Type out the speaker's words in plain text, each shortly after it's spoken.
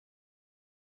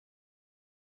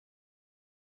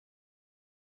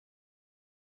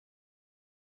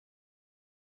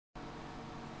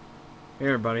Hey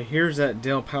everybody, here's that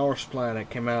Dell power supply that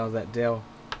came out of that Dell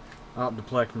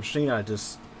Optiplex machine I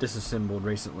just disassembled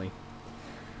recently.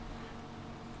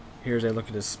 Here's a look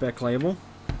at the spec label.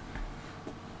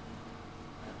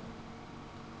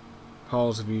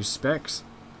 Halls of Use specs.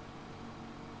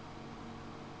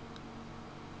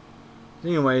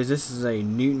 Anyways, this is a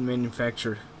Newton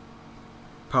manufactured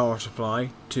power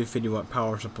supply, 250 watt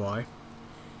power supply.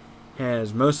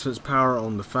 Has most of its power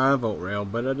on the 5-volt rail,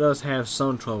 but it does have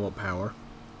some 12-volt power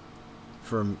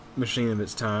for a machine of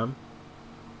its time.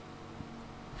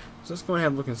 So let's go and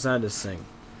have a look inside this thing.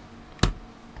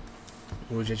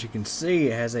 Which, as you can see,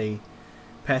 it has a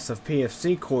passive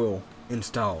PFC coil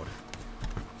installed.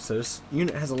 So this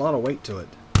unit has a lot of weight to it.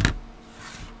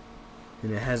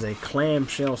 And it has a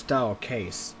clamshell style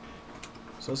case.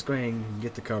 So let's go ahead and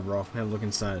get the cover off and have a look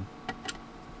inside.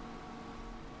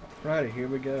 Alrighty, here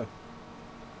we go.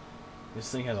 This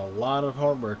thing has a lot of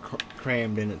hardware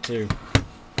crammed in it too.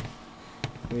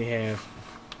 We have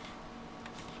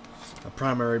a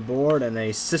primary board and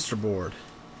a sister board.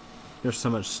 There's so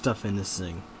much stuff in this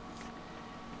thing.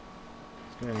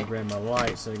 Let's go ahead and grab my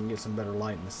light so I can get some better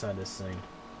light inside this thing.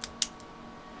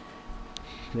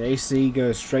 The AC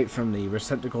goes straight from the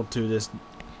receptacle to this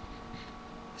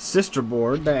sister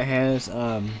board that has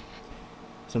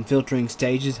some filtering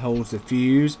stages, holds the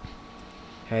fuse,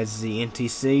 has the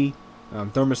NTC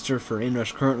thermistor for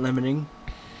inrush current limiting,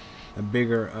 a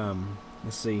bigger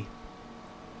let's see,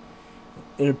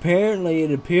 it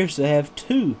appears to have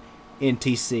two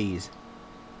NTCs,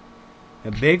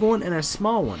 a big one and a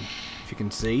small one. If you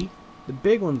can see, the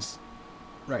big one's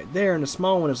right there and the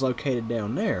small one is located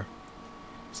down there.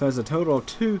 So it's a total of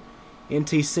two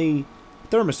NTC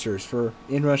thermistors for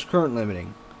inrush current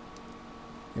limiting.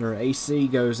 And our AC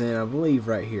goes in, I believe,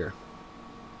 right here.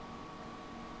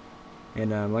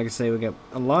 And like I say, we got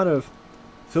a lot of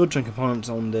filtering components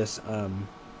on this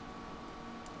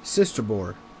sister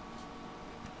board.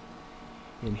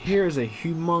 And here's a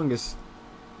humongous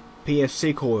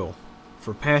PFC coil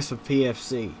for passive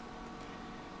PFC.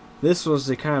 This was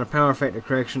the kind of power factor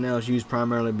correction that was used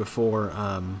primarily before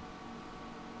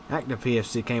active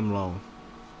PFC came along.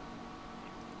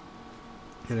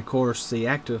 And of course, the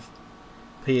active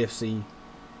PFC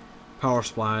power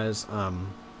supplies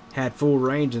had full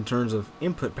range in terms of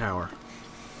input power.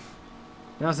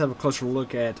 Now let's have a closer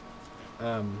look at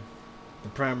the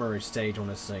primary stage on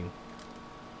this thing.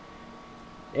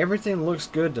 Everything looks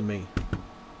good to me.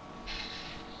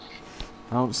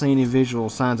 I don't see any visual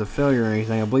signs of failure or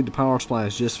anything. I believe the power supply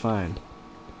is just fine.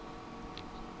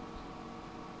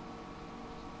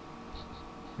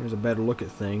 Here's a better look at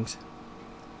things.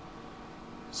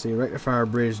 See a rectifier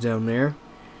bridge down there.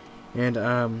 And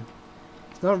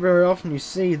it's not very often you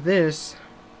see this.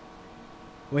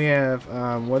 We have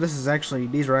well, these are actually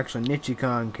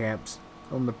Nichicon caps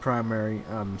on the primary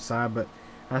side, but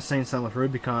I've seen some with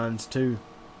Rubicons too.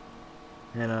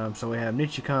 And so we have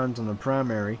Nichicons on the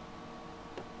primary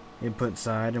input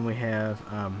side, and we have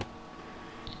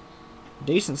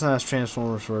decent sized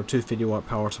transformers for a 250 watt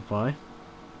power supply.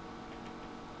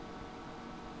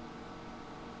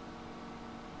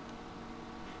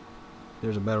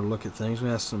 There's a better look at things. We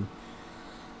have some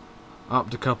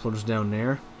optocouplers down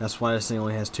there. That's why this thing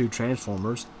only has two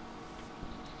transformers.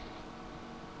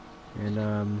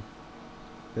 And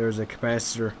there's a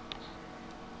capacitor,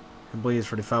 I believe it's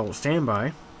for the 5-volt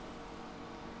standby.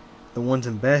 The ones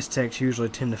in best techs usually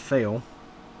tend to fail.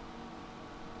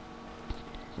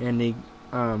 And the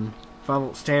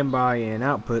 5-volt standby and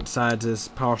output sides of this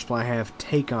power supply have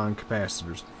take-on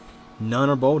capacitors. None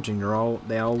are bulging.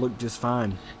 They all look just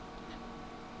fine.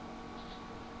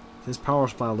 This power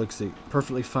supply looks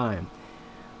perfectly fine.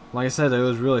 Like I said, it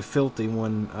was really filthy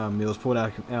when it was pulled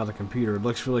out of the computer. It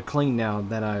looks really clean now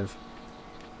that I've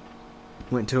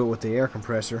went to it with the air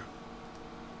compressor.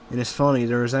 And it's funny,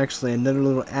 there's actually another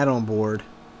little add-on board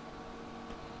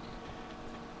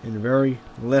in the very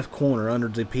left corner under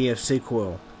the PFC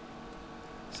coil.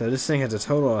 So this thing has a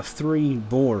total of 3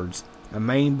 boards. A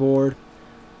main board,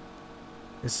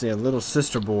 let's see, a little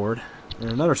sister board,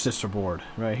 and another sister board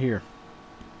right here.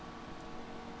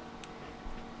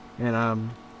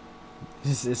 And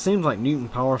it seems like Newton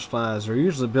power supplies are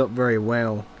usually built very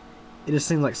well. It just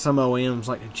seems like some OEMs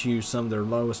like to choose some of their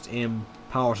lowest end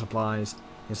power supplies,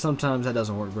 and sometimes that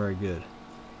doesn't work very good.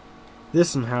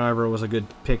 This one, however, was a good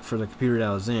pick for the computer that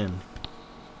I was in.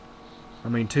 I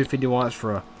mean, 250 watts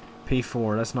for a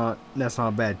P4, that's not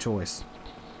a bad choice.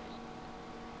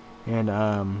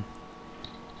 And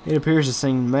it appears this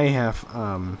thing may have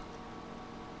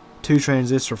 2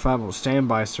 transistor 5-volt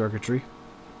standby circuitry.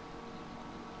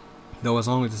 Though as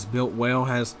long as it's built well,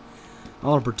 has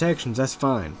all the protections, that's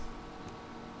fine.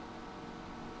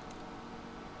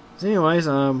 So anyways,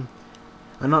 I'm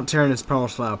not tearing this power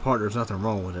supply apart. There's nothing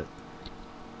wrong with it.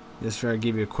 Just try to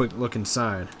give you a quick look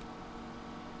inside.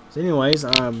 So anyways,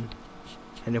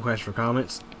 any questions or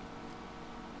comments?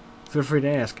 Feel free to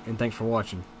ask, and thanks for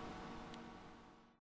watching.